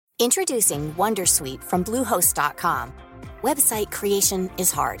Introducing Wondersuite from Bluehost.com. Website creation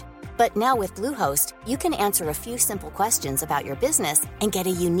is hard, but now with Bluehost, you can answer a few simple questions about your business and get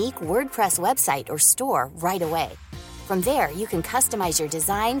a unique WordPress website or store right away. From there, you can customize your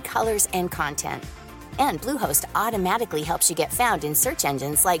design, colors, and content. And Bluehost automatically helps you get found in search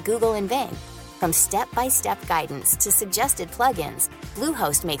engines like Google and Bing. From step-by-step guidance to suggested plugins,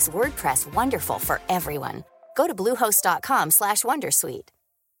 Bluehost makes WordPress wonderful for everyone. Go to bluehost.com/wondersuite.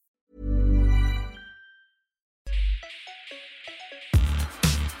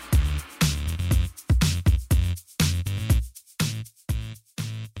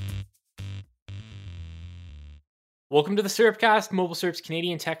 Welcome to the Syrupcast, Mobile Syrup's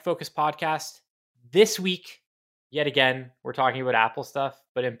Canadian tech-focused podcast. This week, yet again, we're talking about Apple stuff,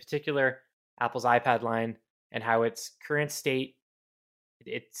 but in particular, Apple's iPad line and how its current state,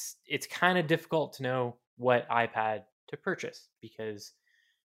 it's kind of difficult to know what iPad to purchase because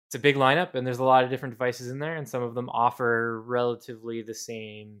it's a big lineup and there's a lot of different devices in there, and some of them offer relatively the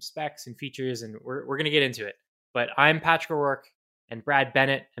same specs and features, and we're going to get into it. But I'm Patrick O'Rourke, and Brad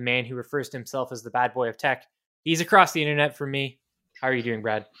Bennett, a man who refers to himself as the bad boy of tech, he's across the internet from me. How are you doing,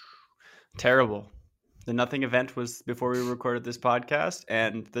 Brad? Terrible. The Nothing event was before we recorded this podcast,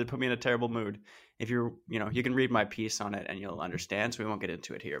 and that put me in a terrible mood. If you can read my piece on it and you'll understand, so we won't get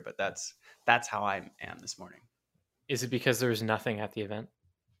into it here, but that's how I am this morning. Is it because there was nothing at the event?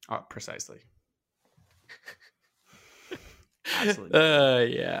 Oh, precisely.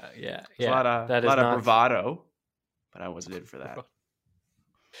 Absolutely. Yeah. A lot of bravado, but I wasn't in for that.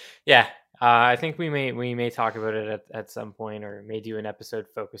 Yeah. I think we may talk about it at some point, or may do an episode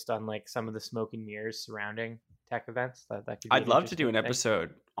focused on like some of the smoke and mirrors surrounding tech events. That could be I'd love to do an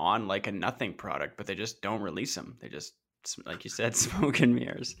episode on like a nothing product, but they just don't release them. They just, like you said, smoke and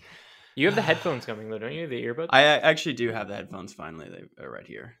mirrors. You have the headphones coming though, don't you? The earbuds? I actually do have the headphones finally. They're right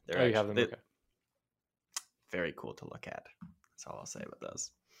here. You have them? Okay. Very cool to look at. That's all I'll say about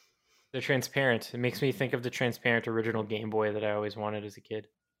those. They're transparent. It makes me think of the transparent original Game Boy that I always wanted as a kid.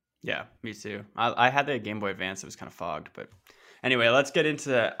 Yeah, me too. I had the Game Boy Advance. It was kind of fogged, but anyway, let's get into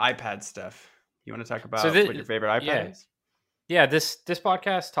the iPad stuff. You want to talk about what your favorite iPad is? Yeah, this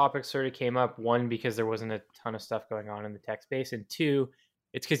podcast topic sort of came up, one, because there wasn't a ton of stuff going on in the tech space, and two,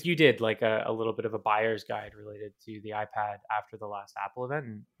 it's because you did like a little bit of a buyer's guide related to the iPad after the last Apple event,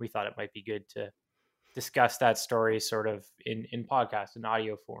 and we thought it might be good to discuss that story sort of in podcast, in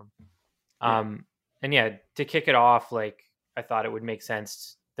audio form. Yeah. And yeah, to kick it off, like I thought it would make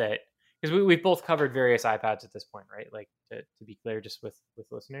sense that, because we've both covered various iPads at this point, right? Like to be clear, just with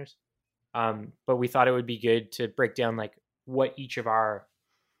listeners. But we thought it would be good to break down like what each of our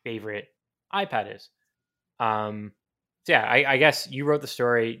favorite iPad is. So yeah, I guess you wrote the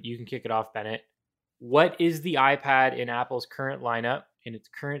story. You can kick it off, Bennett. What is the iPad in Apple's current lineup, in its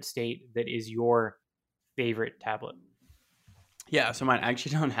current state, that is your favorite tablet? Yeah, so mine, I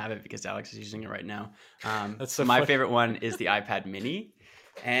actually don't have it because Alex is using it right now. That's so my favorite one is the iPad mini.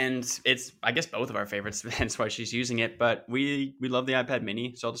 And it's, I guess, both of our favorites. That's why she's using it. But we love the iPad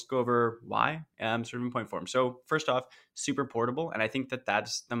mini. So I'll just go over why, sort of in point form. So first off, super portable. And I think that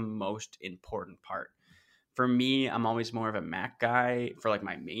that's the most important part. For me, I'm always more of a Mac guy for like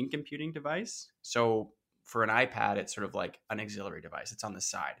my main computing device. So for an iPad, it's sort of like an auxiliary device. It's on the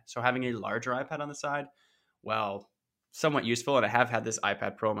side. So having a larger iPad on the side, well, somewhat useful. And I have had this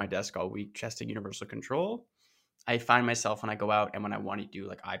iPad Pro on my desk all week testing Universal Control. I find myself when I go out and when I want to do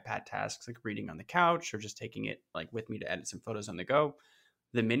like iPad tasks, like reading on the couch or just taking it like with me to edit some photos on the go,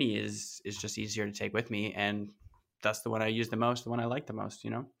 the mini is just easier to take with me. And that's the one I use the most, the one I like the most,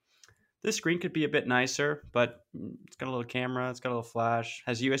 This screen could be a bit nicer, but it's got a little camera, it's got a little flash,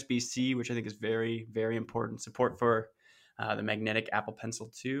 has USB-C, which I think is very, very important. Support for the magnetic Apple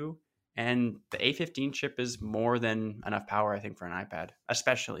Pencil 2. And the A15 chip is more than enough power, I think, for an iPad,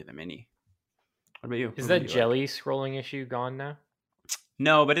 especially the mini. What about you? Is that jelly scrolling issue gone now?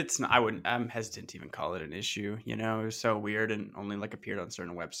 No, but it's not. I'm hesitant to even call it an issue. It was so weird and only like appeared on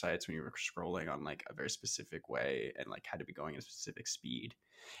certain websites when you were scrolling on like a very specific way and like had to be going at a specific speed.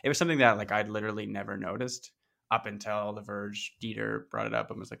 It was something that like I'd literally never noticed up until The Verge Dieter brought it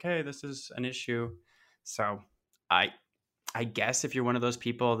up and was like, hey, this is an issue. So I guess if you're one of those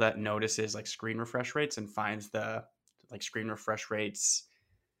people that notices like screen refresh rates and finds the like screen refresh rates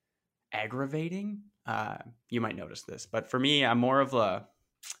aggravating, you might notice this. But for me, I'm more of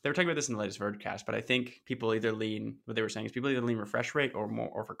they were talking about this in the latest Vergecast, but I think people either lean, what they were saying is people either lean refresh rate or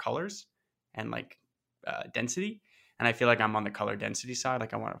for colors and like density. And I feel like I'm on the color density side.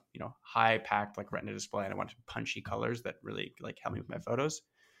 Like I want high packed like Retina display, and I want punchy colors that really like help me with my photos.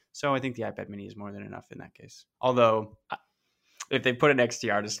 So I think the iPad mini is more than enough in that case. Although if they put an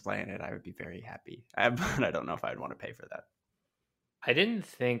XDR display in it, I would be very happy. But I don't know if I'd want to pay for that. I didn't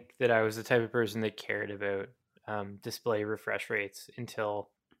think that I was the type of person that cared about display refresh rates until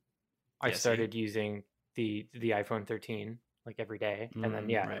I started using the iPhone 13 like every day. And then,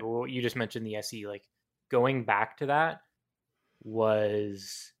 right. Well, you just mentioned the SE, like going back to that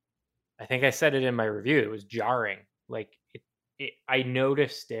was, I think I said it in my review, it was jarring. Like I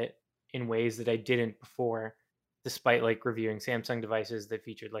noticed it in ways that I didn't before, despite like reviewing Samsung devices that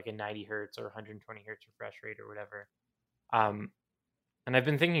featured like a 90 hertz or 120 hertz refresh rate or whatever. And I've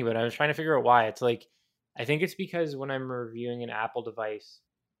been thinking about it. I was trying to figure out why. It's like, I think it's because when I'm reviewing an Apple device,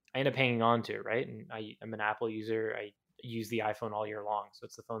 I end up hanging on to it, right? And I'm an Apple user. I use the iPhone all year long. So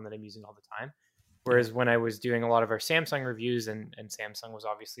it's the phone that I'm using all the time. Whereas when I was doing a lot of our Samsung reviews, and Samsung was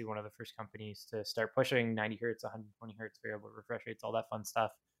obviously one of the first companies to start pushing 90 hertz, 120 hertz variable refresh rates, all that fun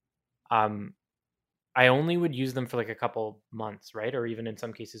stuff. I only would use them for like a couple months, right? Or even in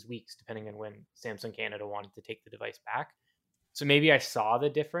some cases weeks, depending on when Samsung Canada wanted to take the device back. So maybe I saw the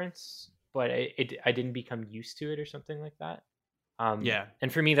difference, but I didn't become used to it or something like that.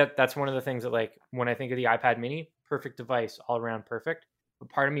 And for me, that's one of the things that, like, when I think of the iPad mini, perfect device, all around perfect. But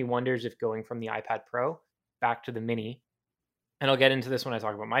part of me wonders if going from the iPad Pro back to the mini, and I'll get into this when I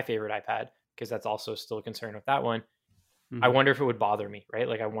talk about my favorite iPad, because that's also still a concern with that one. Mm-hmm. I wonder if it would bother me, right?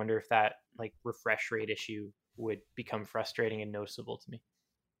 Like, I wonder if that like refresh rate issue would become frustrating and noticeable to me.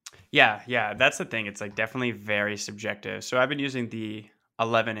 Yeah, that's the thing. It's like definitely very subjective. So I've been using the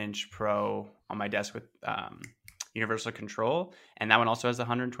 11-inch Pro on my desk with universal control, and that one also has the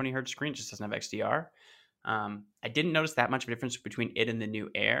 120 hertz screen, just doesn't have XDR. I didn't notice that much of a difference between it and the new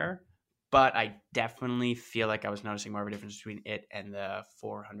Air, but I definitely feel like I was noticing more of a difference between it and the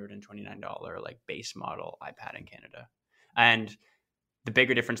 $429 like base model iPad in Canada. And the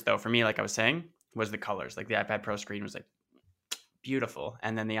bigger difference, though, for me, like I was saying, was the colors. Like the iPad Pro screen was like beautiful,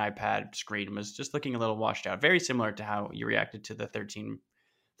 and then the iPad screen was just looking a little washed out. Very similar to how you reacted to the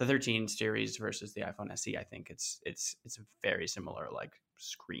 13 series versus the iPhone SE. I think it's a very similar like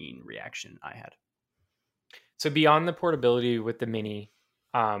screen reaction I had. So beyond the portability with the mini,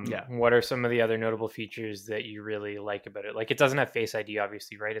 what are some of the other notable features that you really like about it? Like, it doesn't have Face ID,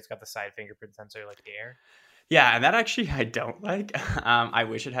 obviously, right? It's got the side fingerprint sensor like the Air. Yeah, and that actually I don't like. I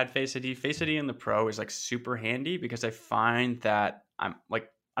wish it had Face ID. Face ID in the Pro is like super handy because I find that I'm like,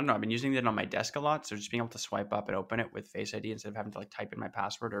 I don't know, I've been using it on my desk a lot. So just being able to swipe up and open it with Face ID instead of having to like type in my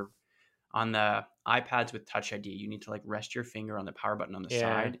password. Or on the iPads with Touch ID, you need to like rest your finger on the power button on the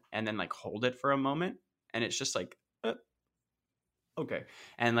side and then like hold it for a moment. And it's just like, okay.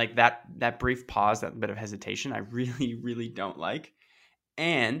 And like that brief pause, that bit of hesitation, I really, really don't like.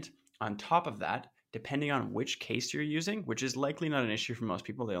 And on top of that, depending on which case you're using, which is likely not an issue for most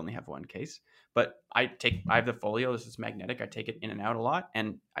people, they only have one case. But I have the Folio. This is magnetic. I take it in and out a lot,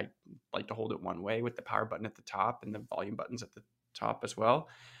 and I like to hold it one way with the power button at the top and the volume buttons at the top as well.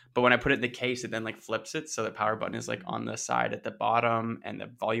 But when I put it in the case, it then like flips it, so the power button is like on the side at the bottom, and the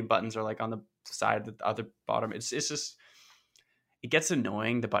volume buttons are like on the side at the other bottom. It's just, it gets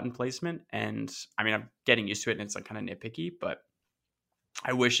annoying, the button placement, and I mean, I'm getting used to it, and it's like kind of nitpicky, but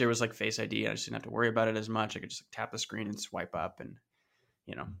I wish there was like Face ID. I just didn't have to worry about it as much. I could just like tap the screen and swipe up, and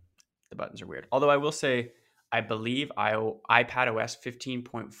the buttons are weird. Although I will say, I believe iPadOS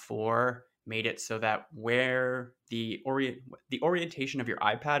 15.4 made it so that where the orientation of your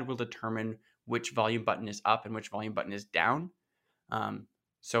iPad will determine which volume button is up and which volume button is down.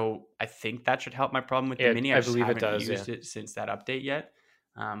 So I think that should help my problem with the mini. I believe it does. Used it since that update yet.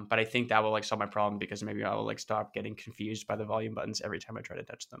 But I think that will like solve my problem because maybe I will like stop getting confused by the volume buttons every time I try to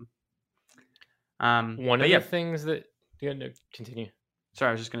touch them. One of the things that continue. Sorry,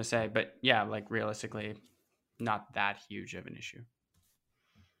 I was just gonna say, but yeah, like realistically, not that huge of an issue.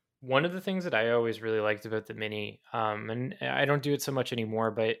 One of the things that I always really liked about the mini, and I don't do it so much anymore,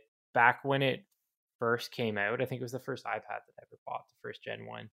 but back when it first came out, I think it was the first iPad that I ever bought, the first Gen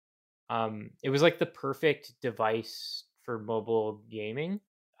 1. It was like the perfect device for mobile gaming.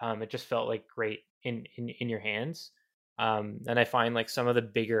 It just felt like great in your hands. And I find like some of the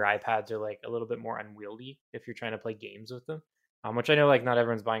bigger iPads are like a little bit more unwieldy if you're trying to play games with them. Which I know like not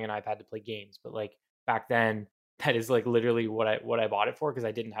everyone's buying an iPad to play games, but like back then that is like literally what I bought it for, because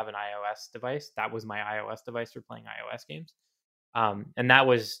I didn't have an iOS device. That was my iOS device for playing iOS games. And that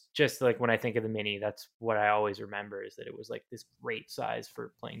was just like, when I think of the mini, that's what I always remember, is that it was like this great size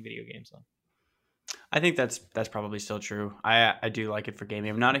for playing video games on. I think that's probably still true. I do like it for gaming.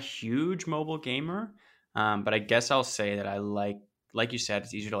 I'm not a huge mobile gamer, but I guess I'll say that I like you said,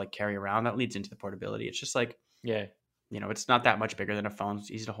 it's easier to like carry around. That leads into the portability. It's just like, it's not that much bigger than a phone.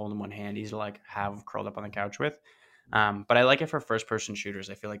 It's easy to hold in one hand, easy to like have curled up on the couch with. But I like it for first-person shooters.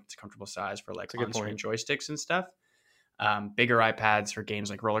 I feel like it's a comfortable size for like on-screen joysticks and stuff. Bigger iPads for games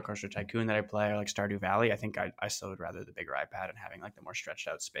like Roller Coaster Tycoon that I play, or like Stardew Valley. I think I still would rather the bigger iPad and having like the more stretched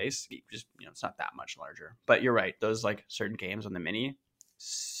out space. Just, it's not that much larger. But you're right. Those like certain games on the mini,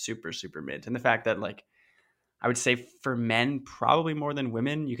 super, super mint. And the fact that like, I would say for men, probably more than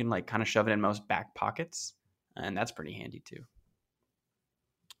women, you can like kind of shove it in most back pockets. And that's pretty handy too.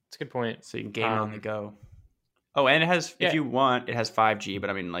 That's a good point. So you can game on the go. Oh, and it has, if you want, it has 5G. But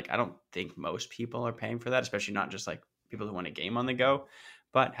I mean, like, I don't think most people are paying for that, especially not just like people who want to game on the go.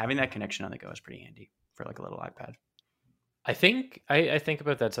 But having that connection on the go is pretty handy for like a little iPad. I think I think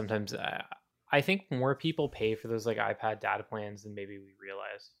about that sometimes. I think more people pay for those like iPad data plans than maybe we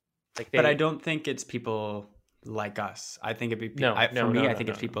realize. But I don't think it's people like us. I think it'd be I think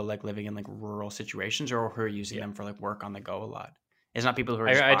it's people like living in like rural situations or who are using them for like work on the go a lot. It's not people who are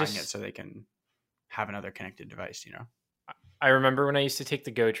just buying it so they can have another connected device, I remember when I used to take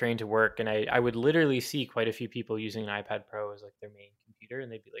the GO train to work, and I would literally see quite a few people using an iPad Pro as like their main computer,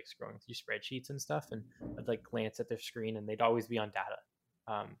 and they'd be like scrolling through spreadsheets and stuff, and I'd like glance at their screen, and they'd always be on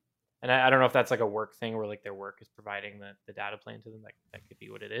data. And I don't know if that's like a work thing where like their work is providing the data plan to them. Like that could be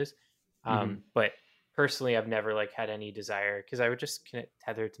what it is. But personally, I've never like had any desire, because I would just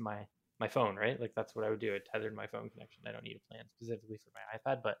tether to my phone, right? Like that's what I would do. I'd tether to my phone connection. I don't need a plan specifically for my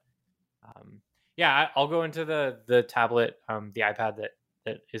iPad, but yeah, I'll go into the tablet, the iPad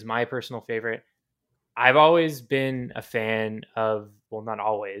that is my personal favorite. I've always been a fan of, well, not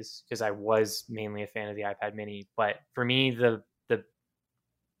always, because I was mainly a fan of the iPad mini, but for me, the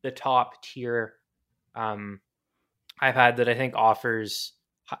top tier iPad that I think offers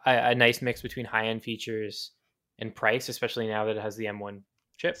a nice mix between high-end features and price, especially now that it has the M1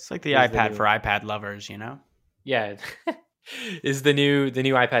 chip. It's like the iPad for iPad lovers, Yeah, is the new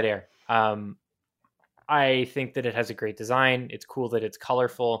iPad Air. I think that it has a great design. It's cool that it's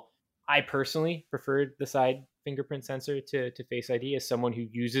colorful. I personally preferred the side fingerprint sensor to Face ID as someone who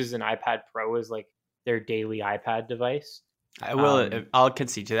uses an iPad Pro as like their daily iPad device. I'll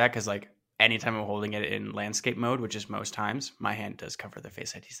concede to that, because like anytime I'm holding it in landscape mode, which is most times, my hand does cover the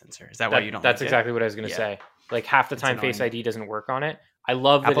Face ID sensor. Is that why you don't? That's exactly what I was going to say. Like half the time, Face ID doesn't work on it. I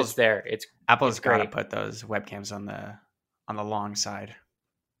love that it's there. Apple's got to put those webcams on the long side.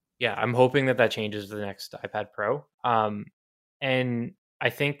 Yeah, I'm hoping that changes with the next iPad Pro. And I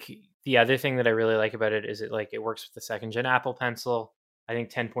think the other thing that I really like about it is it works with the second gen Apple Pencil. I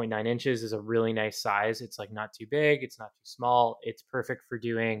think 10.9 inches is a really nice size. It's like not too big. It's not too small. It's perfect for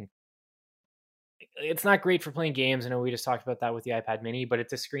doing. It's not great for playing games. I know we just talked about that with the iPad mini, but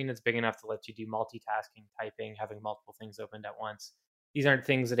it's a screen that's big enough to let you do multitasking, typing, having multiple things opened at once. These aren't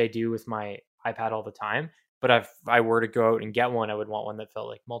things that I do with my iPad all the time. But if I were to go out and get one, I would want one that felt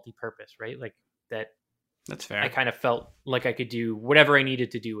like multi-purpose, right? Like that. That's fair. I kind of felt like I could do whatever I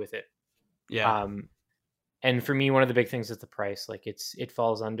needed to do with it. Yeah. And for me, one of the big things is the price. Like it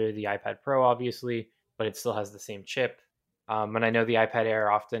falls under the iPad Pro, obviously, but it still has the same chip. And I know the iPad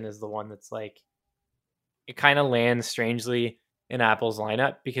Air often is the one that's like, it kind of lands strangely in Apple's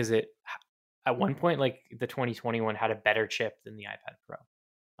lineup, because it at one point, like the 2021 had a better chip than the iPad Pro.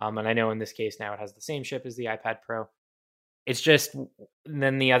 And I know in this case now it has the same chip as the iPad Pro. It's just, and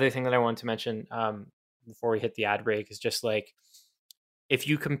then the other thing that I wanted to mention before we hit the ad break is just like, if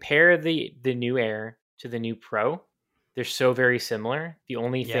you compare the new Air to the new Pro, they're so very similar. The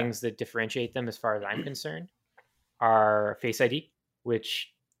only things that differentiate them, as far as I'm concerned, are Face ID,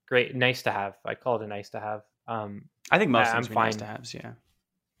 which nice to have. I'd call it a nice to have. I think most things are nice to have. Yeah,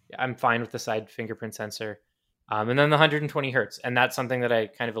 I'm fine with the side fingerprint sensor. And then the 120 hertz. And that's something that I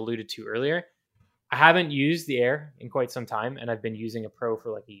kind of alluded to earlier. I haven't used the Air in quite some time, and I've been using a Pro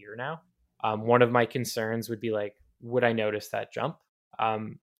for like a year now. One of my concerns would be like, would I notice that jump?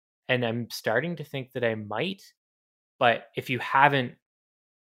 And I'm starting to think that I might. But if you haven't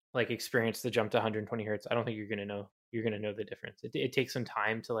like experienced the jump to 120 hertz, I don't think you're going to know the difference. It takes some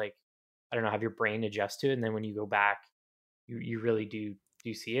time to like, I don't know, have your brain adjust to it. And then when you go back, you really do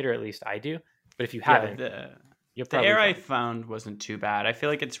see it, or at least I do. But if you haven't, the Air I found wasn't too bad. I feel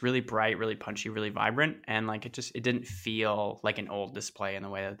like it's really bright, really punchy, really vibrant, and like it didn't feel like an old display in the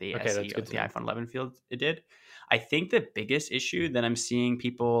way that the SE of the iPhone 11 it did. I think the biggest issue that I'm seeing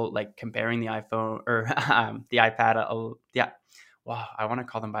people like comparing the iPhone or the iPad, wow, I want to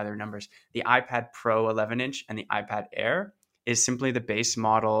call them by their numbers. The iPad Pro 11-inch and the iPad Air is simply the base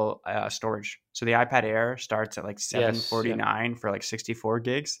model storage. So the iPad Air starts at like $749 for like 64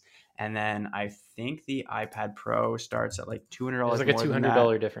 gigs. And then I think the iPad Pro starts at like $200. It's like a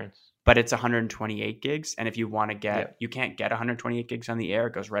 $200 difference. But it's 128 gigs. And if you want to get, you can't get 128 gigs on the Air.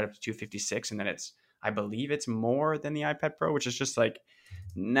 It goes right up to 256. And then it's I believe it's more than the iPad Pro, which is just like,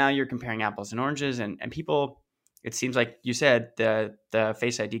 now you're comparing apples and oranges, and people, it seems like you said the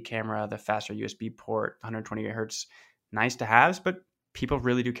Face ID camera, the faster USB port, 128 hertz, nice to have, but people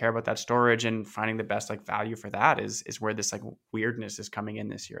really do care about that storage, and finding the best like value for that is where this like weirdness is coming in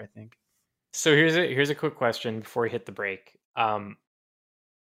this year, I think. So here's a quick question before we hit the break.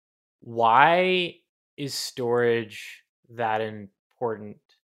 Why is storage that important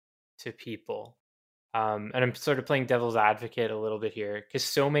to people? And I'm sort of playing devil's advocate a little bit here, because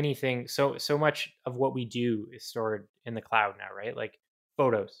so many things, so much of what we do is stored in the cloud now, right? Like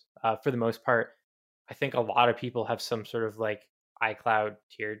photos, for the most part. I think a lot of people have some sort of like iCloud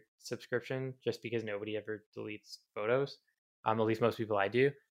tiered subscription, just because nobody ever deletes photos. At least most people I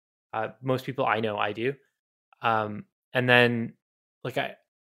do. Most people I know I do. And then like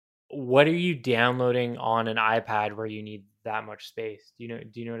what are you downloading on an iPad where you need that much space? Do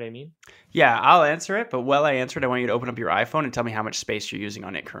you know what I mean? Yeah, I'll answer it, but while I answer it, I want you to open up your iPhone and tell me how much space you're using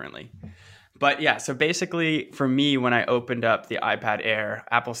on it currently. But yeah, so basically for me, when I opened up the iPad Air,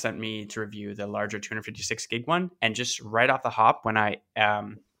 Apple sent me to review the larger 256 gig one, and just right off the hop, when I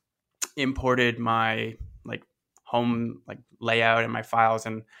imported my like home like layout and my files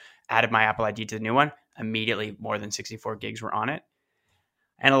and added my Apple ID to the new one, immediately more than 64 gigs were on it.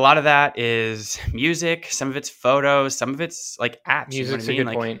 And a lot of that is music, some of it's photos, some of it's like apps. Music's a good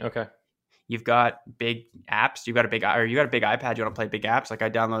point. Okay. You've got big apps. You got a big iPad. You want to play big apps. Like I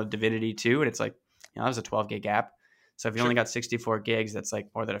downloaded Divinity 2, and it's like, that was a 12 gig app. So if you only got 64 gigs, that's like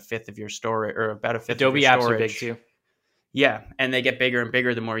more than a fifth of your storage, or about a fifth Adobe of your apps storage. are big too. Yeah, and they get bigger and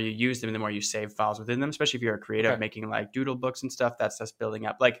bigger the more you use them, and the more you save files within them, especially if you're a creative making like doodle books and stuff. That's building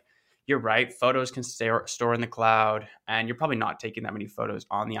up. Like, you're right, photos can store in the cloud, and you're probably not taking that many photos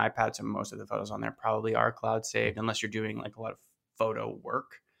on the iPad, so most of the photos on there probably are cloud saved, unless you're doing like a lot of photo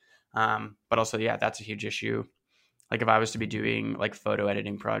work. But also, yeah, that's a huge issue. Like if I was to be doing like photo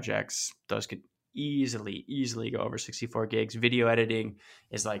editing projects, those could easily go over 64 gigs. Video editing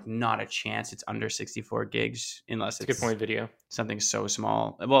is like not a chance it's under 64 gigs unless it's good point. Video, something so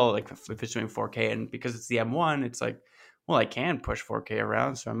small. Well, like if it's doing 4K, and because it's the M1, it's like, well, I can push 4K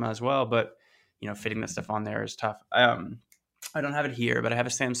around, so I might as well. But fitting that stuff on there is tough. I don't have it here, but I have a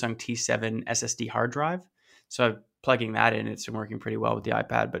Samsung T7 SSD hard drive, so plugging that in, it's been working pretty well with the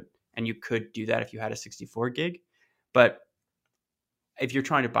iPad. And you could do that if you had a 64 gig, but if you're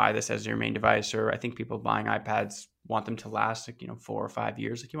trying to buy this as your main device, or I think people buying iPads want them to last like 4 or 5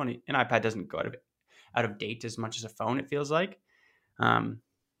 years. Like an iPad doesn't go out of date as much as a phone, it feels like.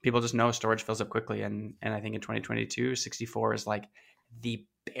 People just know storage fills up quickly, and I think in 2022, 64 is like the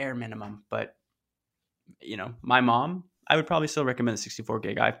bare minimum. But my mom, I would probably still recommend the 64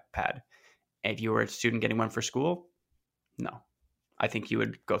 gig iPad. If you were a student getting one for school, no, I think you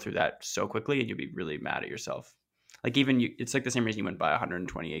would go through that so quickly, and you'd be really mad at yourself. Like it's like the same reason you wouldn't buy a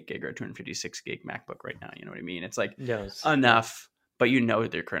 128 gig or a 256 gig MacBook right now. You know what I mean? It's like enough, but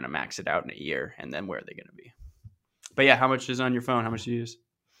they're going to max it out in a year, and then where are they going to be? But yeah, how much is on your phone? How much do you use?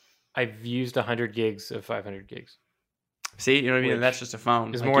 I've used 100 gigs of 500 gigs. See, you know what I mean? That's just a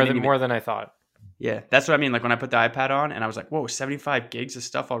phone. It's like more than I thought. Yeah, that's what I mean. Like when I put the iPad on and I was like, whoa, 75 gigs of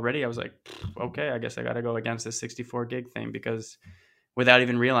stuff already. I was like, okay, I guess I got to go against this 64 gig thing, because without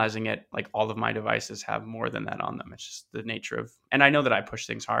even realizing it, like all of my devices have more than that on them. It's just the nature of, and I know that I push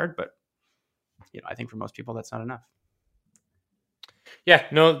things hard, but I think for most people that's not enough. Yeah,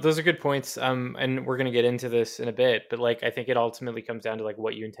 no, those are good points. And we're going to get into this in a bit, but like, I think it ultimately comes down to like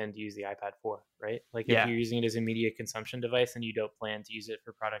what you intend to use the iPad for, right? Like if you're using it as a media consumption device and you don't plan to use it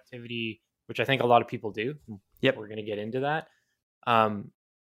for productivity, which I think a lot of people do. Yep. We're going to get into that.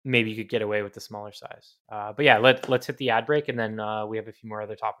 Maybe you could get away with the smaller size. But yeah, let's hit the ad break, and then we have a few more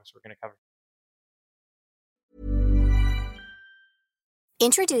other topics we're going to cover.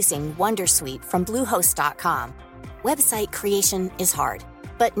 Introducing Wondersuite from Bluehost.com. Website creation is hard,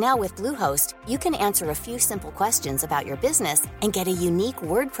 but now with Bluehost, you can answer a few simple questions about your business and get a unique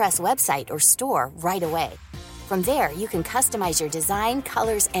WordPress website or store right away. From there, you can customize your design,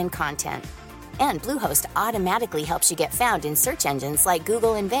 colors, and content. And Bluehost automatically helps you get found in search engines like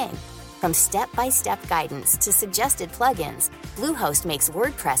Google and Bing. From step-by-step guidance to suggested plugins, Bluehost makes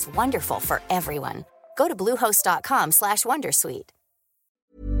WordPress wonderful for everyone. Go to bluehost.com/wondersuite.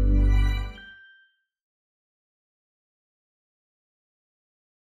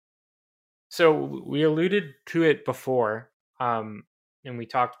 So we alluded to it before, and we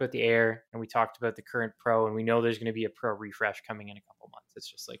talked about the Air, and we talked about the current Pro, and we know there's going to be a Pro refresh coming in a couple months.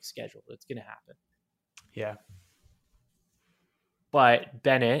 It's just like scheduled. It's going to happen. Yeah. But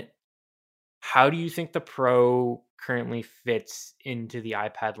Bennett, how do you think the Pro currently fits into the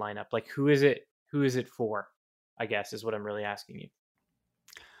iPad lineup? Like, who is it who is it for? I guess is what I'm really asking you.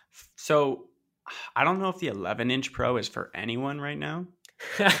 So I don't know if the 11-inch Pro is for anyone right now.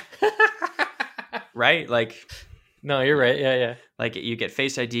 Right? Like, no, you're right. Yeah. Like you get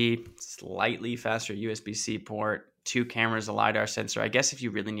Face ID, slightly faster USB-C port, 2 cameras, a LiDAR sensor. I guess if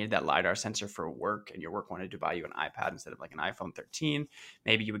you really needed that LiDAR sensor for work and your work wanted to buy you an iPad instead of like an iPhone 13,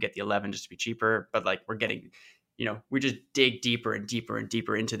 maybe you would get the 11 just to be cheaper. But like we're getting, we just dig deeper and deeper and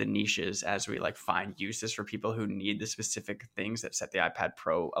deeper into the niches as we like find uses for people who need the specific things that set the iPad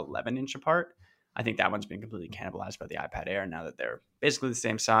Pro 11-inch apart. I think that one's been completely cannibalized by the iPad Air now that they're basically the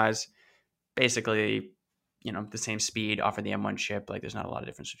same size, basically, the same speed, offer the M1 chip. Like there's not a lot of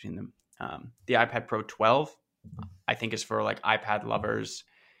difference between them. The iPad Pro 12, I think, is for like iPad lovers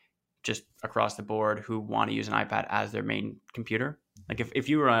just across the board who want to use an iPad as their main computer. Like if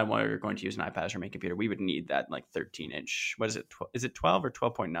you were going to use an iPad as your main computer, we would need that like 13-inch. What is it? Is it 12 or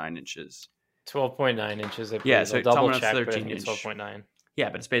 12.9 inches? 12.9 inches. Yeah, so double check, 13-inch. 12.9. Yeah,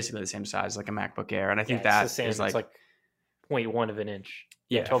 but it's basically the same size, like a MacBook Air, and I think that is like 0.1 of an inch.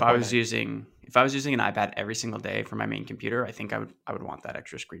 Yeah, if I was using an iPad every single day for my main computer, I think I would want that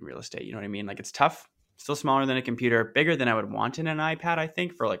extra screen real estate. You know what I mean? Like it's tough, still smaller than a computer, bigger than I would want in an iPad, I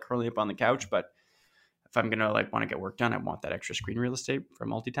think, for like curling up on the couch. But if I'm gonna like want to get work done, I want that extra screen real estate for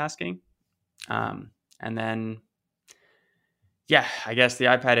multitasking. And then, yeah, I guess the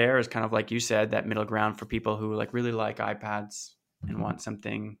iPad Air is kind of like you said, that middle ground for people who like really like iPads and want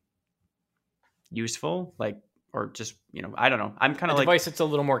something useful, like. Or just, I don't know. I'm kind of like device that's a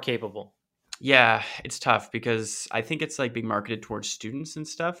little more capable. Yeah, it's tough because I think it's like being marketed towards students and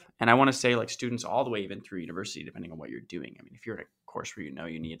stuff. And I want to say like students all the way even through university, depending on what you're doing. I mean, if you're in a course where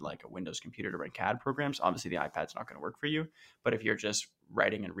you need like a Windows computer to run CAD programs, obviously the iPad's not going to work for you. But if you're just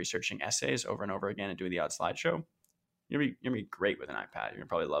writing and researching essays over and over again and doing the odd slideshow, you're gonna be great with an iPad. You're gonna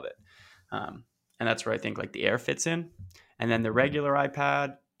probably love it. And that's where I think like the Air fits in. And then the regular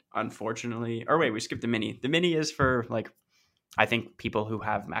iPad, unfortunately, or wait, we skipped the mini. The mini is for like, I think people who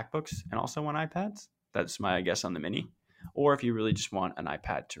have MacBooks and also want iPads. That's my guess on the mini. Or if you really just want an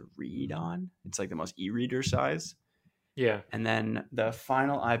iPad to read on, it's like the most e-reader size. Yeah. And then the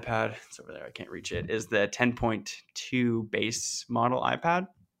final iPad, it's over there, I can't reach it, is the 10.2 base model iPad.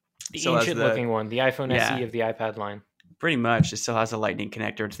 The ancient looking one, the iPhone SE of the iPad line. Pretty much. It still has a lightning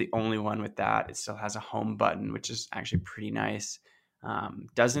connector. It's the only one with that. It still has a home button, which is actually pretty nice.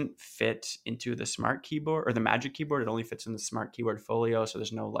 Doesn't fit into the smart keyboard or the Magic Keyboard. It only fits in the smart keyboard folio. So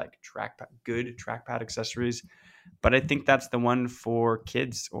there's no like good trackpad accessories, but I think that's the one for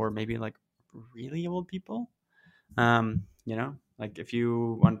kids or maybe like really old people. Like if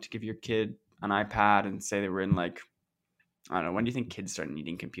you wanted to give your kid an iPad and say they were in like, I don't know, when do you think kids start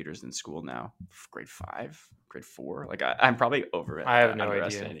needing computers in school now? Grade 5, grade 4? Like I'm probably over it. I have no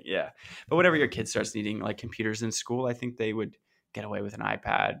idea. Yeah. But whenever your kid starts needing like computers in school, I think they would get away with an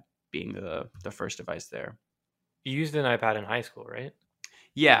iPad being the first device there. You used an iPad in high school, right?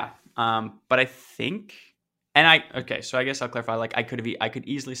 Yeah. But I think, so I guess I'll clarify, like I could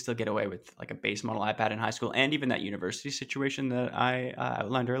easily still get away with like a base model iPad in high school and even that university situation that I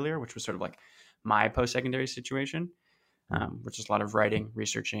outlined earlier, which was sort of like my post-secondary situation, which is a lot of writing,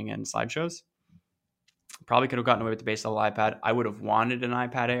 researching, and slideshows. Probably could have gotten away with the base level iPad. I would have wanted an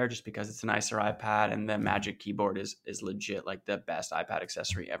iPad Air just because it's a nicer iPad and the Magic Keyboard is legit like the best iPad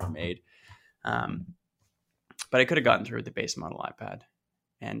accessory ever made. But I could have gotten through with the base model iPad.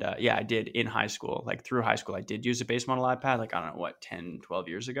 And I did in high school. Like through high school, I did use a base model iPad. Like, I don't know, 10, 12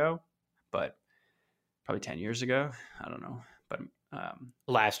 years ago. But probably 10 years ago. I don't know. But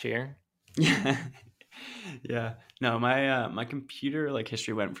last year. Yeah. No, my computer like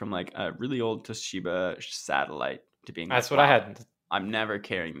history went from like a really old Toshiba satellite to being that's like, what I had. I'm never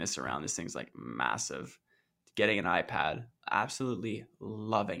carrying this around. This thing's like massive. Getting an iPad, absolutely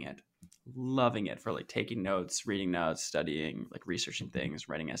loving it for like taking notes, reading notes, studying, like researching things,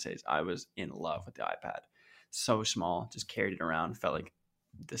 writing essays. I was in love with the iPad. So small, just carried it around, felt like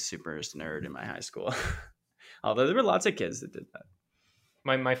the superest nerd in my high school. Although there were lots of kids that did that.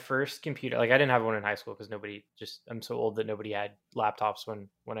 My first computer, like I didn't have one in high school because I'm so old that nobody had laptops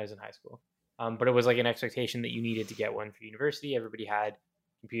when I was in high school. But it was like an expectation that you needed to get one for university. Everybody had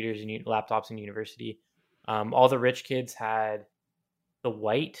computers and laptops in university. All the rich kids had the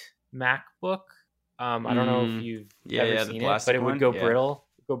white MacBook. I don't know if you've ever seen it, but it would go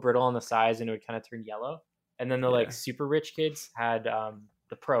brittle on the sides and it would kind of turn yellow. And then the like super rich kids had the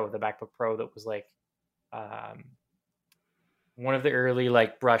MacBook Pro that was like one of the early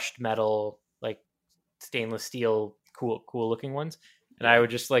like brushed metal, like stainless steel, cool looking ones. And I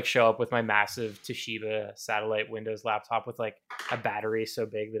would just like show up with my massive Toshiba satellite Windows laptop with like a battery so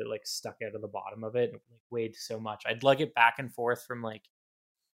big that it like stuck out of the bottom of it and like weighed so much. I'd lug it back and forth from like,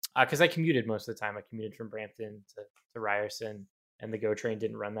 because I commuted most of the time. I commuted from Brampton to Ryerson, and the GO train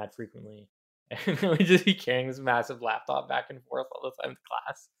didn't run that frequently. And I would just be carrying this massive laptop back and forth all the time to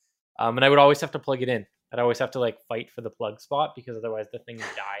class. And I would always have to plug it in. I'd always have to like fight for the plug spot because otherwise the thing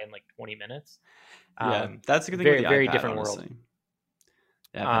would die in like 20 minutes. That's a good thing. Very, with the very iPad, different honestly. world.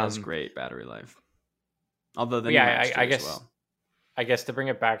 Yeah, it has great battery life. Although the I guess as well. I guess to bring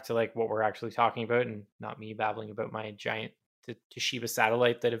it back to like what we're actually talking about and not me babbling about my giant Toshiba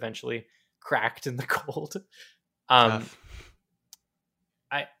satellite that eventually cracked in the cold. I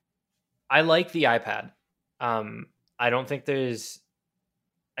like the iPad. I don't think there's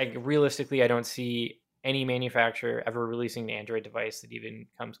realistically, I don't see any manufacturer ever releasing an Android device that even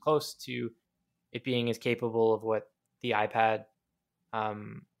comes close to it being as capable of what the iPad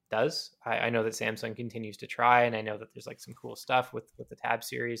does. I know that Samsung continues to try, and I know that there's like some cool stuff with the Tab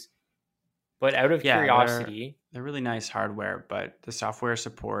series. But out of curiosity, they're really nice hardware, but the software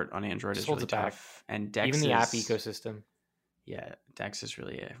support on Android is really tough. And Dex even the app ecosystem. Yeah, Dex is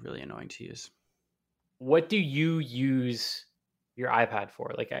really annoying to use. What do you use your iPad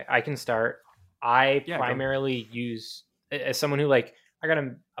for? Like I can start. I primarily use, as someone who like, I got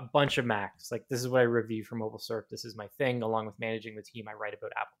a bunch of Macs. Like this is what I review for Mobile Circ. This is my thing. Along with managing the team, I write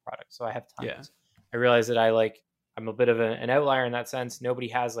about Apple products. So I have tons. Yeah. I realize that I'm a bit of an outlier in that sense. Nobody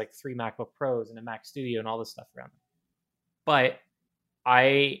has like 3 MacBook Pros and a Mac Studio and all this stuff around them. But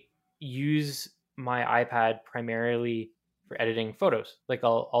I use my iPad primarily for editing photos. Like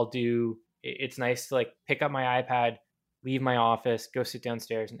I'll do, it's nice to like pick up my iPad, leave my office, go sit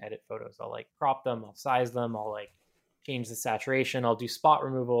downstairs and edit photos. I'll like crop them, I'll size them, I'll like change the saturation, I'll do spot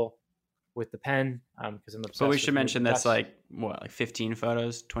removal with the pen because I'm obsessed. But we should mention that's like what, like 15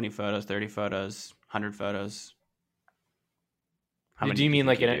 photos, 20 photos, 30 photos, 100 photos. How many do you mean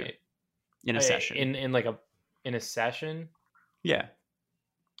like in a session? In a session? Yeah.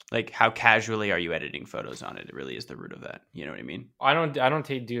 Like how casually are you editing photos on it? It really is the root of that. You know what I mean? I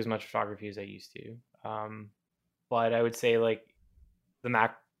don't do as much photography as I used to. But I would say like the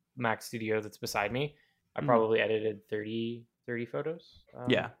Mac Studio that's beside me, I probably edited 30 photos.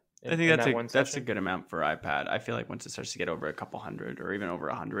 Yeah. I think that's a good amount for iPad. I feel like once it starts to get over a couple hundred or even over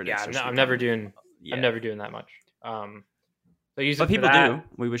 100, I'm never doing that much. So I use it people for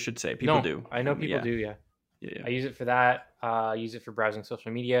that. do. We should say people do. I know people do. Yeah. I use it for that. I use it for browsing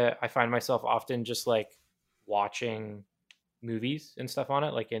social media. I find myself often just like watching movies and stuff on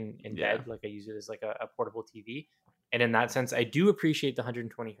it, like in bed. Like I use it as like a portable TV. And in that sense, I do appreciate the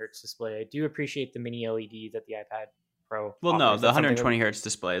 120 hertz display. I do appreciate the mini LED that the iPad Pro. Well, no, the 120 hertz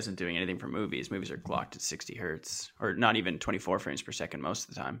display isn't doing anything for movies. Movies are clocked at 60 hertz or not even 24 frames per second most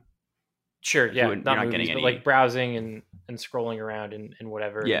of the time. Sure, like yeah, you're not movies, getting any, but like browsing and scrolling around and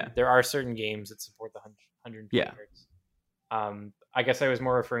whatever. Yeah, there are certain games that support the 120 hertz. I guess I was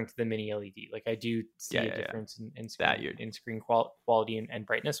more referring to the mini LED. Like I do see a difference in screen quality and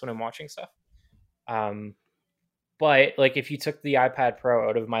brightness when I'm watching stuff. But like if you took the iPad Pro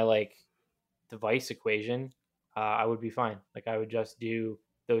out of my like device equation, I would be fine. Like I would just do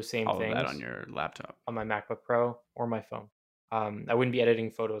those same things of that on your laptop, on my MacBook Pro or my phone. I wouldn't be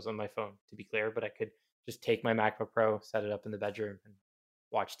editing photos on my phone, to be clear, but I could just take my MacBook Pro, set it up in the bedroom, and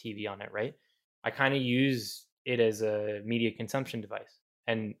watch TV on it, right? I kind of use it as a media consumption device.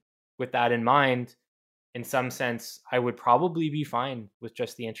 And with that in mind, in some sense, I would probably be fine with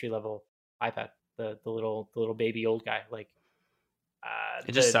just the entry-level iPad, the little baby old guy. Like,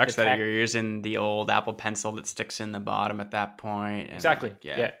 it just sucks that you're using the old Apple Pencil that sticks in the bottom at that point. And exactly.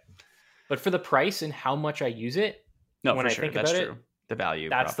 Yeah. But for the price and how much I use it, no, when for I sure. think That's about true. The value.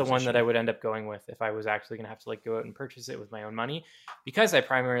 That's the one that I would end up going with if I was actually going to have to like go out and purchase it with my own money, because I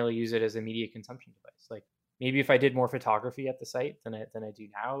primarily use it as a media consumption device. Like maybe if I did more photography at the site than I do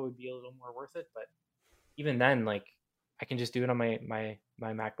now, it would be a little more worth it. But even then, like I can just do it on my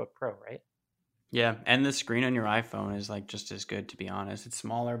MacBook Pro, right? Yeah, and the screen on your iPhone is like just as good, to be honest. It's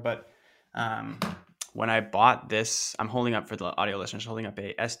smaller, but when I bought this, I'm holding up for the audio listeners, holding up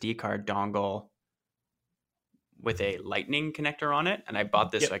a SD card dongle with a lightning connector on it. And I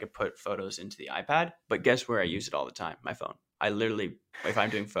bought this so I could put photos into the iPad. But guess where I use it all the time? My phone. I literally, if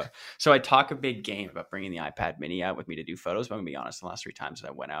I'm doing so I talk a big game about bringing the iPad mini out with me to do photos. But I'm going to be honest, the last 3 times that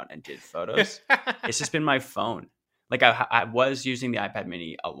I went out and did photos, it's just been my phone. Like I was using the iPad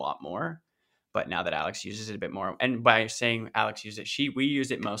mini a lot more, but now that Alex uses it a bit more, and by saying Alex uses it, we use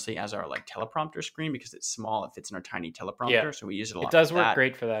it mostly as our like teleprompter screen because it's small. It fits in our tiny teleprompter. So we use it a lot. It does work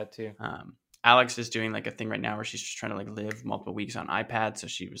great for that too. Alex is doing like a thing right now where she's just trying to like live multiple weeks on iPad. So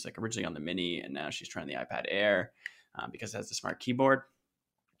she was like originally on the Mini, and now she's trying the iPad Air because it has the smart keyboard.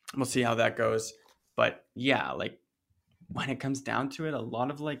 We'll see how that goes. But yeah, like when it comes down to it, a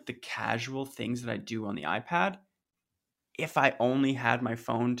lot of like the casual things that I do on the iPad, if I only had my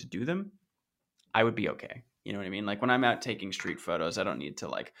phone to do them, I would be okay. You know what I mean? Like when I'm out taking street photos, I don't need to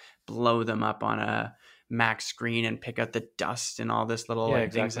like blow them up on a Mac screen and pick out the dust and all this little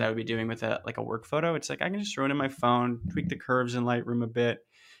things that I would be doing with a work photo. It's like I can just throw it in my phone, tweak the curves in Lightroom a bit,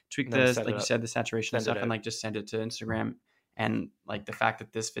 tweak the, like you said, the saturation and stuff, and like just send it to Instagram. And like the fact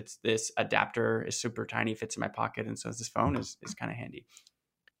that this adapter is super tiny, fits in my pocket, and so this phone is kind of handy.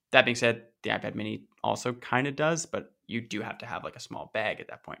 That being said, the iPad Mini also kind of does, but you do have to have like a small bag at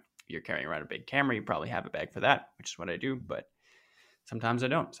that point. If you're carrying around a big camera, you probably have a bag for that, which is what I do. But sometimes I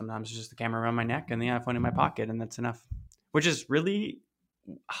don't. Sometimes it's just the camera around my neck and the iPhone in my pocket, and that's enough. Which is really,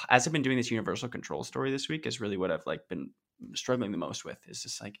 as I've been doing this universal control story this week, is really what I've like been struggling the most with. Is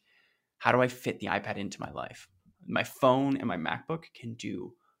just like, how do I fit the iPad into my life? My phone and my MacBook can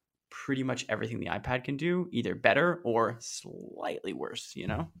do pretty much everything the iPad can do, either better or slightly worse. You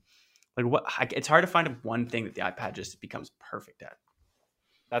know, like what? It's hard to find one thing that the iPad just becomes perfect at.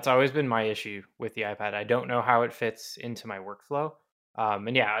 That's always been my issue with the iPad. I don't know how it fits into my workflow.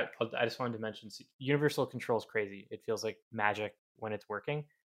 And yeah, I just wanted to mention universal control is crazy. It feels like magic when it's working.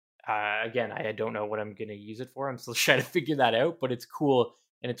 Again, I don't know what I'm going to use it for. I'm still trying to figure that out, but it's cool.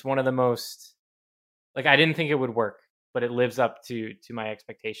 And it's one of the most, like, I didn't think it would work, but it lives up to my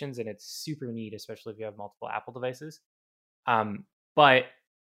expectations. And it's super neat, especially if you have multiple Apple devices. But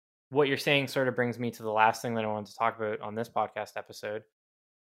what you're saying sort of brings me to the last thing that I wanted to talk about on this podcast episode.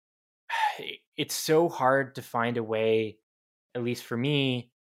 It's so hard to find a way, at least for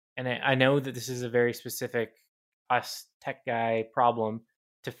me, and I know that this is a very specific us tech guy problem,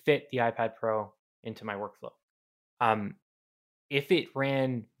 to fit the iPad Pro into my workflow. If it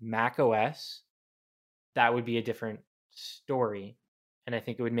ran Mac OS, that would be a different story, and I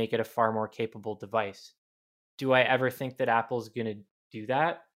think it would make it a far more capable device. Do I ever think that Apple's going to do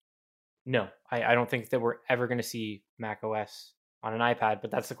that? No, I don't think that we're ever going to see Mac OS on an iPad,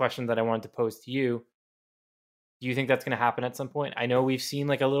 but that's the question that I wanted to pose to you. Do you think that's going to happen at some point? I know we've seen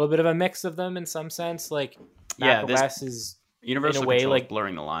like a little bit of a mix of them in some sense. Like Mac OS is universal in a way control like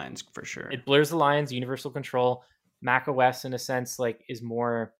blurring the lines for sure. It blurs the lines. Universal control. Mac OS in a sense like is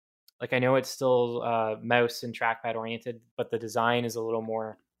more like, I know it's still mouse and trackpad oriented, but the design is a little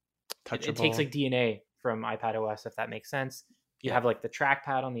more touchable. It takes like DNA from iPad OS, if that makes sense. You have like the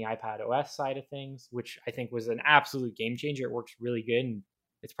trackpad on the iPad OS side of things, which I think was an absolute game changer. It works really good, and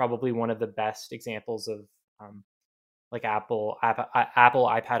it's probably one of the best examples of like Apple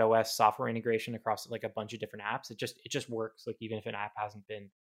iPad OS software integration across like a bunch of different apps. It just works, like even if an app hasn't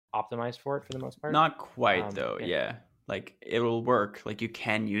been optimized for it for the most part. Not quite though. Yeah. Like it will work. Like you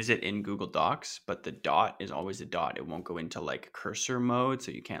can use it in Google Docs, but the dot is always a dot. It won't go into like cursor mode,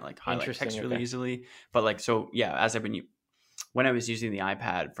 so you can't like highlight text really easily. But like, so yeah, when I was using the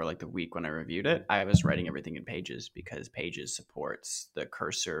iPad for like the week when I reviewed it, I was writing everything in Pages because Pages supports the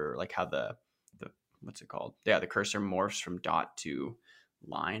cursor, like how the what's it called? Yeah, the cursor morphs from dot to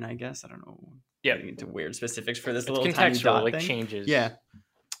line, I guess. I don't know. Yeah, getting into weird specifics for this little contextual, tiny dot like thing. Changes. Yeah.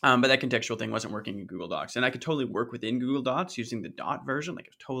 But that contextual thing wasn't working in Google Docs. And I could totally work within Google Docs using the dot version. Like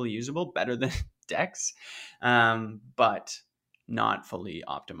it was totally usable, better than Dex, but not fully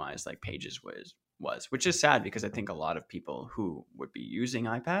optimized like Pages was, which is sad because I think a lot of people who would be using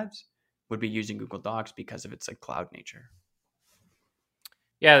iPads would be using Google Docs because of its like cloud nature.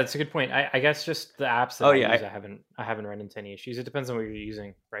 Yeah, that's a good point. I guess just the apps that I use, I haven't run into any issues. It depends on what you're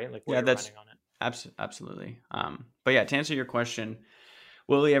using, right? Like what you're running on it. Absolutely. But yeah, to answer your question,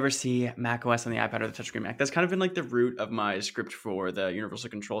 will we ever see Mac OS on the iPad or the touchscreen Mac? That's kind of been like the root of my script for the universal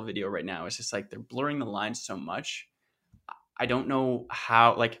control video right now. It's just like they're blurring the lines so much. I don't know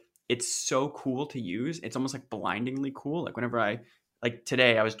how, like, it's so cool to use. It's almost like blindingly cool. Like whenever like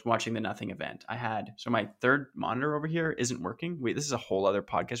today I was watching the Nothing event. So my third monitor over here isn't working. This is a whole other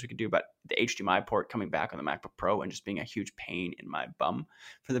podcast we could do about the HDMI port coming back on the MacBook Pro and just being a huge pain in my bum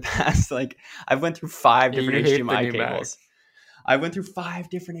for the past, like I've went through 5 different HDMI cables. I went through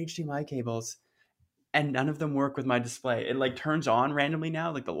 5 different HDMI cables and none of them work with my display. It like turns on randomly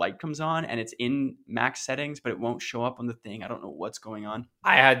now, like the light comes on and it's in max settings, but it won't show up on the thing. I don't know what's going on.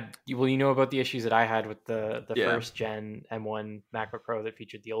 You know about the issues that I had with the first gen M1 MacBook Pro that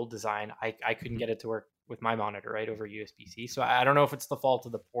featured the old design. I couldn't get it to work with my monitor right over USB-C. So I don't know if it's the fault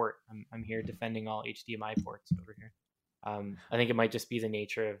of the port. I'm here defending all HDMI ports over here. I think it might just be the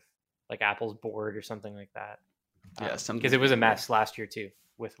nature of like Apple's board or something like that. Yeah, because it was a mess last year too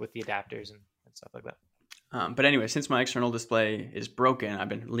with the adapters and and stuff like that. But anyway, since my external display is broken, I've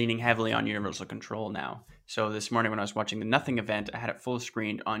been leaning heavily on universal control now. So this morning when I was watching the Nothing event, I had it full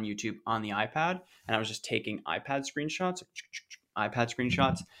screened on YouTube on the iPad, and I was just taking iPad screenshots,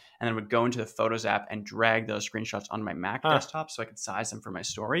 and then would go into the Photos app and drag those screenshots on my Mac desktop so I could size them for my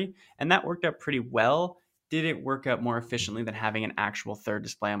story. And that worked out pretty well. Did it work out more efficiently than having an actual third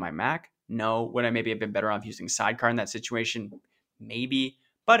display on my Mac? No. Would I maybe have been better off using Sidecar in that situation? Maybe.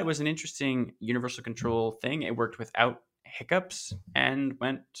 But it was an interesting universal control thing. It worked without hiccups and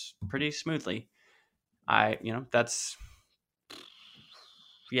went pretty smoothly. I don't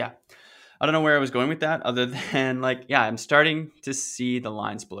know where I was going with that other than I'm starting to see the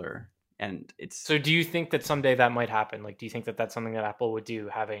lines blur. And So do you think that someday that might happen? Like, do you think that that's something that Apple would do,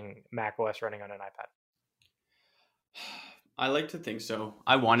 having Mac OS running on an iPad? I like to think so.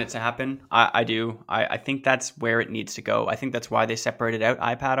 I want it to happen. I do. I think that's where it needs to go. I think that's why they separated out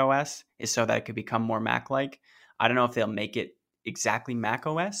iPad OS, is so that it could become more Mac-like. I don't know if they'll make it exactly Mac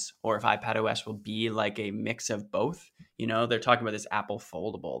OS or if iPad OS will be like a mix of both. They're talking about this Apple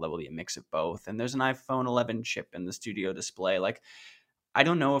Foldable that will be a mix of both. And there's an iPhone 11 chip in the Studio Display. I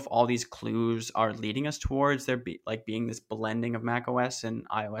don't know if all these clues are leading us towards there being this blending of Mac OS and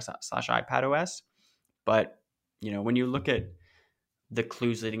iOS/iPad OS. But when you look at the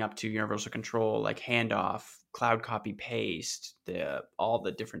clues leading up to universal control, like handoff, cloud copy paste, all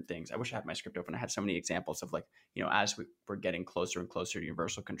the different things. I wish I had my script open. I had so many examples of as we're getting closer and closer to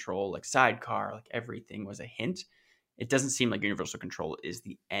universal control, like Sidecar, everything was a hint. It doesn't seem like universal control is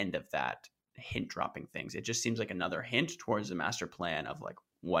the end of that hint dropping things. It just seems like another hint towards the master plan of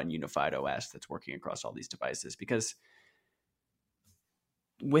one unified OS that's working across all these devices, because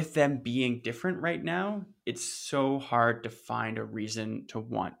with them being different right now, it's so hard to find a reason to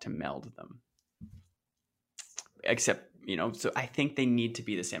want to meld them. Except, so I think they need to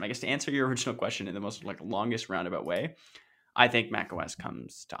be the same. I guess to answer your original question in the most longest roundabout way, I think macOS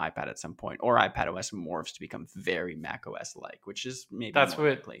comes to iPad at some point, or iPad OS morphs to become very macOS like, which is maybe more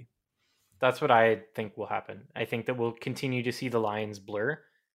likely. That's what I think will happen. I think that we'll continue to see the lines blur,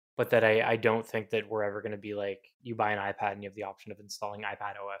 but that I don't think that we're ever going to be you buy an iPad and you have the option of installing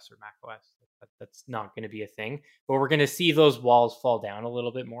iPad OS or Mac OS. That's not going to be a thing. But we're going to see those walls fall down a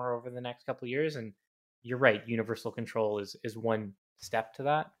little bit more over the next couple of years. And you're right, universal control is one step to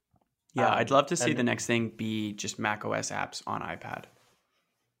that. Yeah, I'd love to see the next thing be just Mac OS apps on iPad.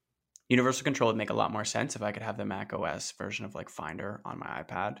 Universal control would make a lot more sense if I could have the Mac OS version of Finder on my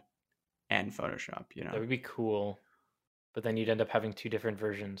iPad and Photoshop. That would be cool. But then you'd end up having two different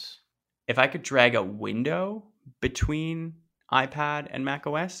versions. If I could drag a window between iPad and Mac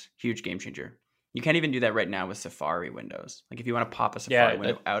OS, huge game changer. You can't even do that right now with Safari windows. If you want to pop a Safari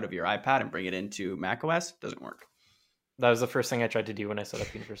window out of your iPad and bring it into Mac OS, it doesn't work. That was the first thing I tried to do when I set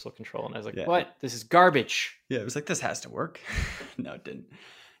up universal control. And I was like, what? This is garbage. Yeah, it was this has to work. No, it didn't.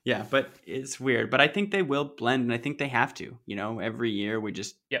 Yeah, but it's weird. But I think they will blend, and I think they have to. Every year we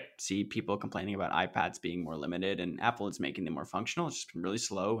just see people complaining about iPads being more limited, and Apple is making them more functional. It's just been really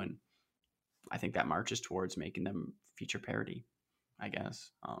slow, and I think that marches towards making them feature parity, I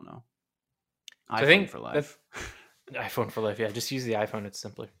guess. I don't know. iPhone for life. iPhone for life, yeah. Just use the iPhone. It's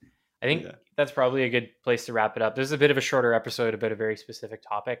simpler. I think that's probably a good place to wrap it up. This is a bit of a shorter episode about a very specific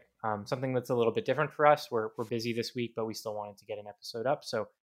topic, something that's a little bit different for us. We're busy this week, but we still wanted to get an episode up, so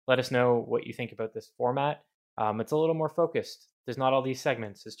let us know what you think about this format. It's a little more focused. There's not all these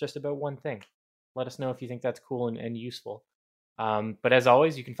segments. It's just about one thing. Let us know if you think that's cool and useful. But as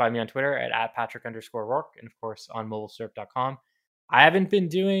always, you can find me on Twitter at Patrick_Rourke, and of course on mobilesyrup.com. I haven't been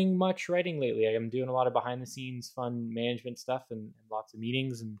doing much writing lately. I'm doing a lot of behind the scenes fun management stuff and lots of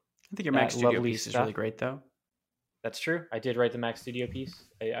meetings. And I think your Mac Studio piece is really great, though. That's true. I did write the Mac Studio piece.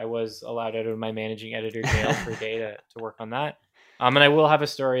 I was allowed out of my managing editor jail for a day to work on that. And I will have a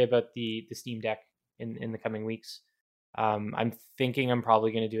story about the Steam Deck in the coming weeks. I'm thinking I'm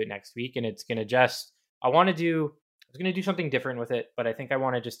probably going to do it next week, and it's going to I was going to do something different with it, but I think I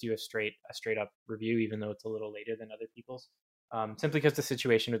want to just do a straight up review, even though it's a little later than other people's, simply because the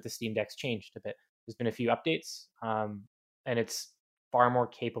situation with the Steam Deck's changed a bit. There's been a few updates, and it's far more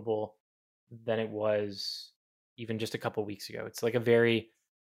capable than it was even just a couple weeks ago. It's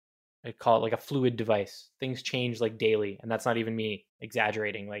I call it a fluid device. Things change daily, and that's not even me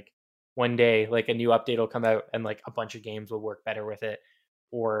exaggerating. One day, a new update will come out and a bunch of games will work better with it,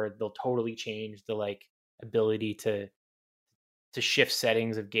 or they'll totally change the ability to shift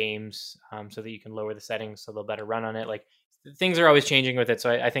settings of games so that you can lower the settings so they'll better run on it. Things are always changing with it. So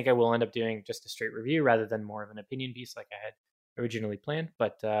I think I will end up doing just a straight review rather than more of an opinion piece like I had originally planned.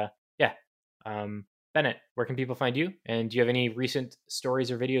 But Bennett, where can people find you? And do you have any recent stories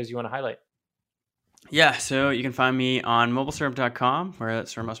or videos you want to highlight? Yeah, so you can find me on mobilesyrup.com, where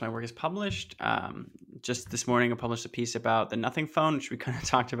that's where most of my work is published. Just this morning, I published a piece about the Nothing phone, which we kind of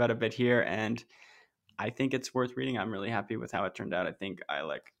talked about a bit here, and I think it's worth reading. I'm really happy with how it turned out. I think I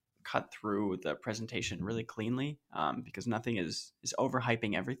cut through the presentation really cleanly, because Nothing is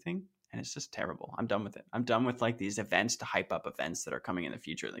overhyping everything, and it's just terrible. I'm done with it. I'm done with these events to hype up events that are coming in the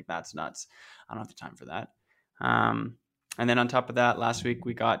future. That's nuts. I don't have the time for that. And then on top of that, last week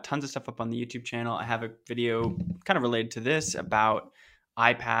we got tons of stuff up on the YouTube channel. I have a video kind of related to this about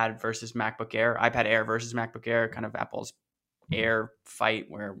iPad versus MacBook Air, iPad Air versus MacBook Air, kind of Apple's Air fight,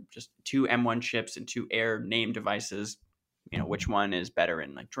 where just 2 M1 chips and 2 Air named devices, which one is better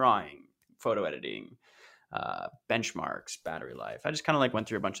in drawing, photo editing, benchmarks, battery life. I just kind of went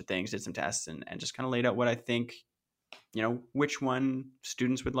through a bunch of things, did some tests, and just kind of laid out what I think, which one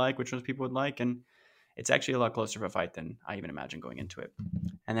students would like, which ones people would like. And it's actually a lot closer of a fight than I even imagined going into it.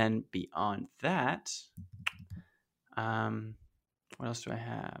 And then beyond that, what else do I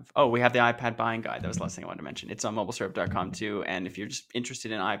have? Oh, we have the iPad buying guide. That was the last thing I wanted to mention. It's on mobilesyrup.com too. And if you're just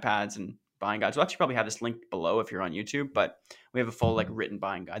interested in iPads and buying guides, we'll actually probably have this link below if you're on YouTube, but we have a full written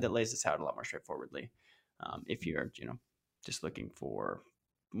buying guide that lays this out a lot more straightforwardly. If you're, just looking for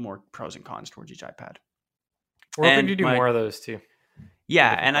more pros and cons towards each iPad. We're hoping to do more of those too.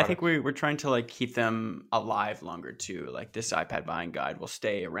 Yeah, and I think we're trying to keep them alive longer too. This iPad buying guide will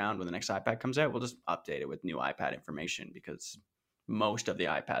stay around when the next iPad comes out. We'll just update it with new iPad information, because most of the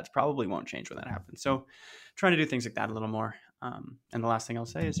iPads probably won't change when that happens. So trying to do things like that a little more. And the last thing I'll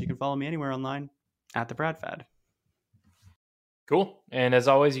say is you can follow me anywhere online at the BradFad. Cool. And as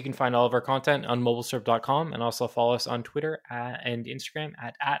always, you can find all of our content on mobilesyrup.com, and also follow us on Twitter and Instagram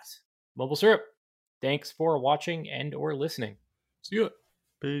at mobilesyrup. Thanks for watching and or listening. See you.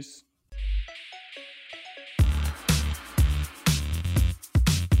 Peace.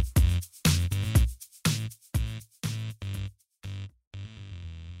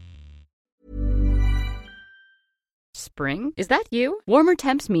 Spring? Is that you? Warmer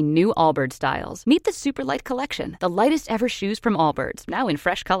temps mean new Allbirds styles. Meet the Superlight Collection, the lightest ever shoes from Allbirds, now in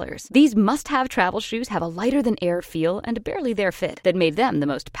fresh colors. These must-have travel shoes have a lighter-than-air feel and a barely-there fit that made them the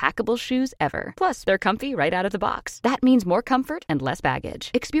most packable shoes ever. Plus, they're comfy right out of the box. That means more comfort and less baggage.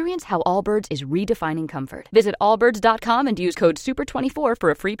 Experience how Allbirds is redefining comfort. Visit allbirds.com and use code SUPER24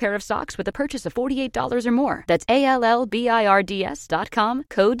 for a free pair of socks with a purchase of $48 or more. That's ALLBIRDS.com,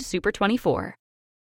 code SUPER24.